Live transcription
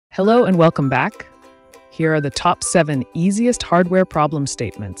Hello and welcome back. Here are the top 7 easiest hardware problem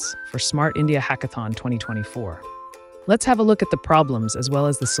statements for Smart India Hackathon 2024. Let's have a look at the problems as well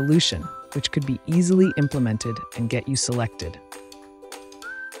as the solution, which could be easily implemented and get you selected.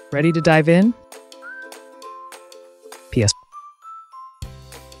 Ready to dive in? PS.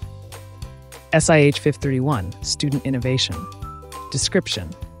 SIH 531, Student Innovation. Description.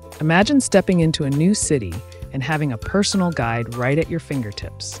 Imagine stepping into a new city and having a personal guide right at your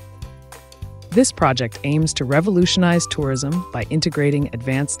fingertips. This project aims to revolutionize tourism by integrating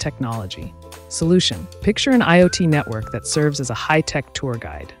advanced technology. Solution. Picture an IoT network that serves as a high-tech tour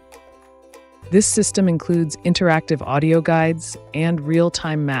guide. This system includes interactive audio guides and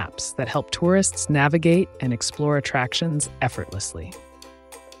real-time maps that help tourists navigate and explore attractions effortlessly.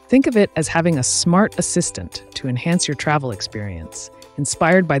 Think of it as having a smart assistant to enhance your travel experience,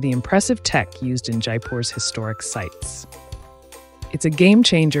 inspired by the impressive tech used in Jaipur's historic sites. It's a game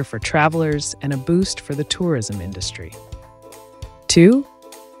changer for travelers and a boost for the tourism industry. 2.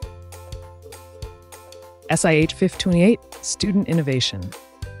 SIH 528, Student Innovation.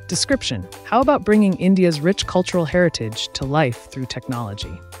 Description. How about bringing India's rich cultural heritage to life through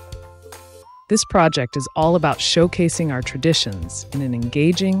technology? This project is all about showcasing our traditions in an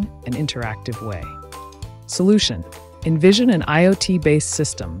engaging and interactive way. Solution. Envision an IoT-based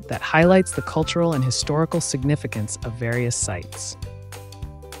system that highlights the cultural and historical significance of various sites.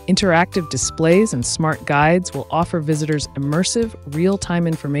 Interactive displays and smart guides will offer visitors immersive, real-time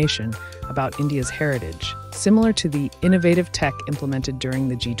information about India's heritage, similar to the innovative tech implemented during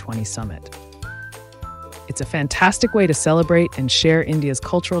the G20 summit. It's a fantastic way to celebrate and share India's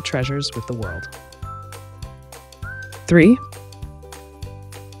cultural treasures with the world. 3.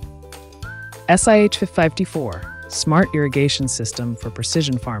 SIH 554, Smart Irrigation System for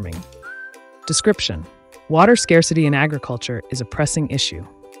Precision Farming. Description. Water scarcity in agriculture is a pressing issue.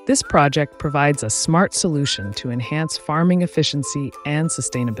 This project provides a smart solution to enhance farming efficiency and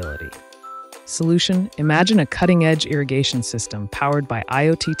sustainability. Solution. Imagine a cutting-edge irrigation system powered by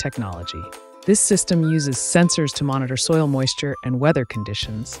IoT technology. This system uses sensors to monitor soil moisture and weather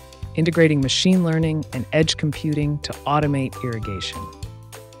conditions, integrating machine learning and edge computing to automate irrigation.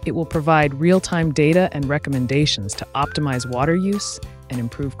 It will provide real-time data and recommendations to optimize water use and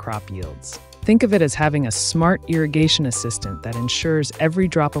improve crop yields. Think of it as having a smart irrigation assistant that ensures every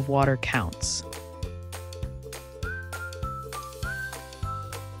drop of water counts.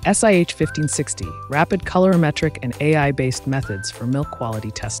 SIH 1560, Rapid Colorimetric and AI-based methods for milk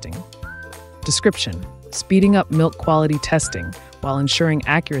quality testing. Description. Speeding up milk quality testing while ensuring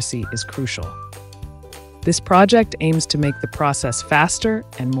accuracy is crucial. This project aims to make the process faster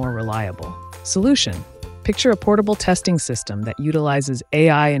and more reliable. Solution. Picture a portable testing system that utilizes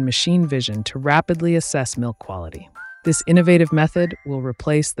AI and machine vision to rapidly assess milk quality. This innovative method will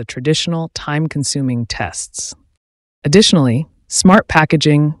replace the traditional, time-consuming tests. Additionally, smart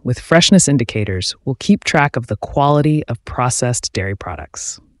packaging with freshness indicators will keep track of the quality of processed dairy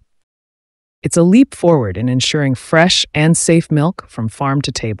products. It's a leap forward in ensuring fresh and safe milk from farm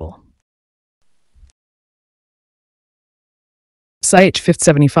to table. SIH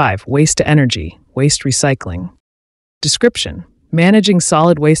 575, Waste to Energy, Waste Recycling. Description. Managing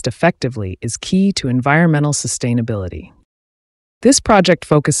solid waste effectively is key to environmental sustainability. This project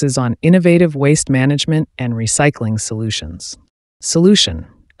focuses on innovative waste management and recycling solutions. Solution.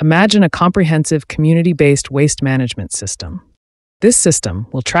 Imagine a comprehensive community-based waste management system. This system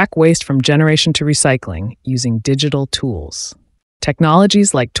will track waste from generation to recycling using digital tools.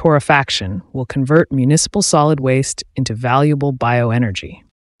 Technologies like torrefaction will convert municipal solid waste into valuable bioenergy.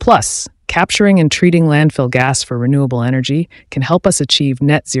 Plus, capturing and treating landfill gas for renewable energy can help us achieve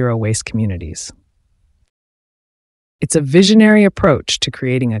net zero waste communities. It's a visionary approach to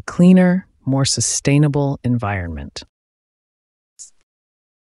creating a cleaner, more sustainable environment.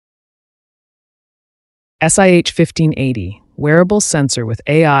 SIH 1580, Wearable Sensor with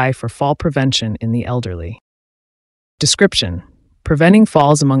AI for Fall Prevention in the Elderly. Description. Preventing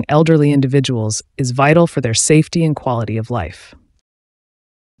falls among elderly individuals is vital for their safety and quality of life.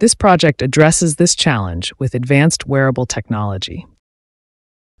 This project addresses this challenge with advanced wearable technology.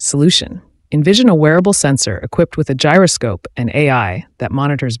 Solution. Envision a wearable sensor equipped with a gyroscope and AI that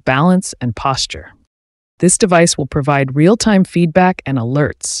monitors balance and posture. This device will provide real-time feedback and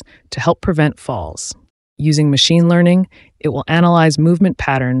alerts to help prevent falls. Using machine learning, it will analyze movement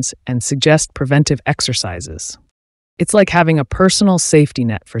patterns and suggest preventive exercises. It's like having a personal safety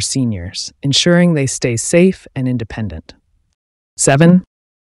net for seniors, ensuring they stay safe and independent. 7.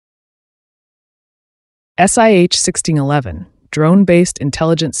 SIH 1611, Drone-Based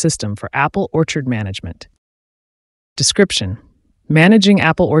Intelligent System for Apple Orchard Management. Description. Managing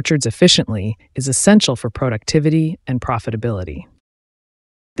apple orchards efficiently is essential for productivity and profitability.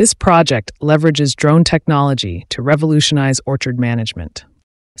 This project leverages drone technology to revolutionize orchard management.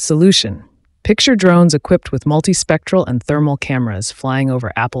 Solution: picture drones equipped with multispectral and thermal cameras flying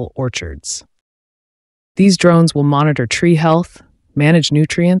over apple orchards. These drones will monitor tree health, manage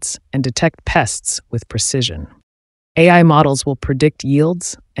nutrients, and detect pests with precision. AI models will predict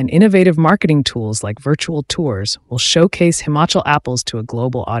yields, and innovative marketing tools like virtual tours will showcase Himachal apples to a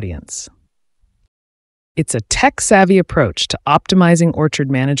global audience. It's a tech-savvy approach to optimizing orchard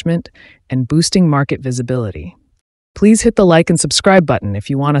management and boosting market visibility. Please hit the like and subscribe button if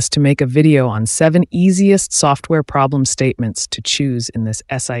you want us to make a video on 7 easiest software problem statements to choose in this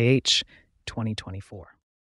SIH 2024.